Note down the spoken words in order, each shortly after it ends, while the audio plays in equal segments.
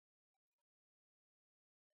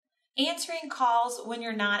Answering calls when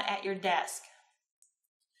you're not at your desk.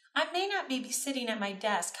 I may not be sitting at my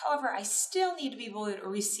desk, however, I still need to be able to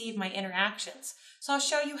receive my interactions. So I'll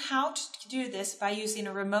show you how to do this by using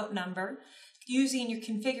a remote number, using your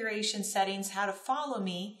configuration settings, how to follow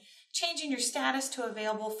me, changing your status to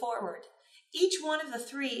available forward. Each one of the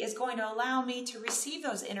three is going to allow me to receive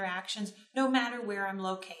those interactions no matter where I'm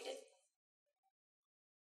located.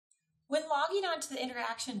 When logging onto the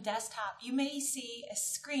interaction desktop, you may see a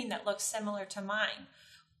screen that looks similar to mine.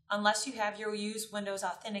 Unless you have your Use Windows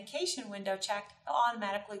Authentication window checked, it'll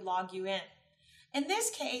automatically log you in. In this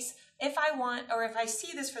case, if I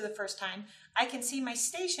see this for the first time, I can see my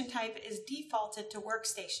station type is defaulted to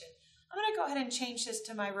workstation. I'm going to go ahead and change this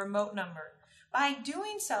to my remote number. By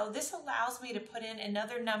doing so, this allows me to put in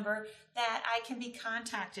another number that I can be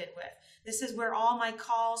contacted with. This is where all my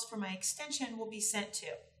calls for my extension will be sent to.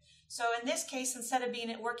 So in this case, instead of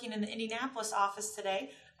working in the Indianapolis office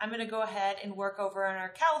today, I'm going to go ahead and work over in our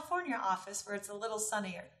California office where it's a little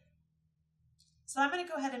sunnier. So I'm going to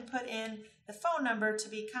go ahead and put in the phone number to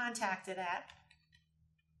be contacted at.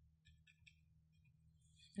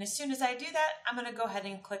 And as soon as I do that, I'm going to go ahead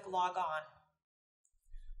and click Log On.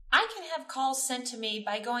 I can have calls sent to me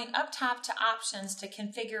by going up top to Options to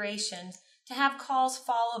Configurations to have calls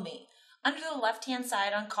follow me. Under the left-hand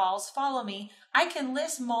side on Calls Follow Me, I can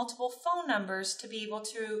list multiple phone numbers to be able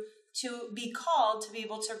to be called to be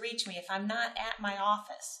able to reach me if I'm not at my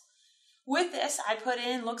office. With this, I put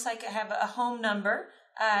in, looks like I have a home number,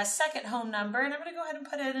 a second home number, and I'm going to go ahead and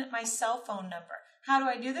put in my cell phone number. How do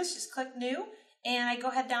I do this? Just click New, and I go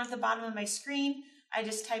ahead down at the bottom of my screen. I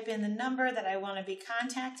just type in the number that I want to be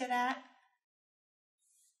contacted at.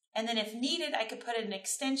 And then if needed, I could put in an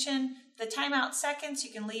extension. The timeout seconds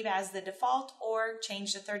you can leave as the default or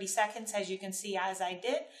change to 30 seconds as you can see as I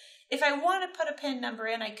did. If I want to put a PIN number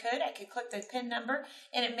in, I could click the PIN number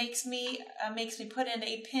and it makes me put in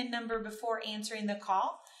a PIN number before answering the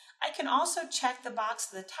call. I can also check the box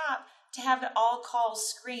at the top to have all calls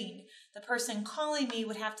screened. The person calling me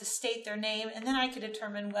would have to state their name and then I could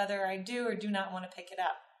determine whether I do or do not want to pick it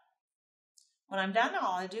up. When I'm done,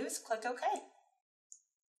 all I do is click OK.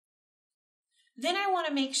 Then I want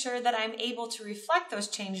to make sure that I'm able to reflect those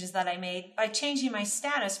changes that I made by changing my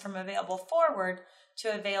status from Available Forward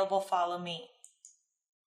to Available Follow Me.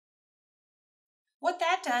 What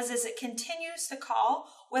that does is it continues the call,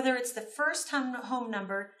 whether it's the first home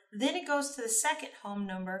number, then it goes to the second home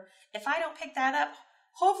number. If I don't pick that up,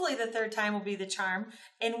 hopefully the third time will be the charm,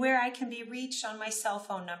 and where I can be reached on my cell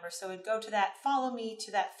phone number. So it would go to that Follow Me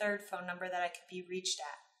to that third phone number that I could be reached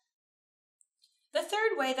at. The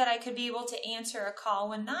third way that I could be able to answer a call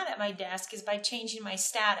when not at my desk is by changing my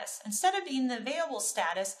status. Instead of being the available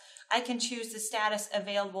status, I can choose the status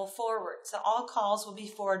Available Forward. So all calls will be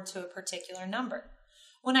forwarded to a particular number.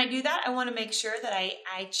 When I do that, I want to make sure that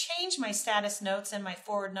I change my status notes and my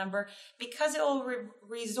forward number because it will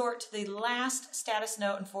resort to the last status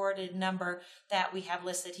note and forwarded number that we have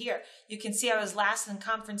listed here. You can see I was last in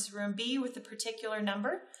conference room B with the particular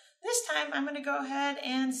number. This time I'm going to go ahead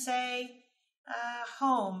and say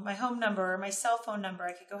my home number or my cell phone number.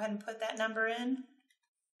 I could go ahead and put that number in.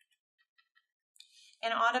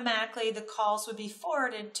 And automatically the calls would be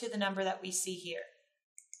forwarded to the number that we see here.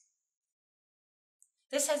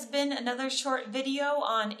 This has been another short video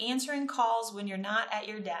on answering calls when you're not at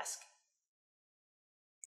your desk.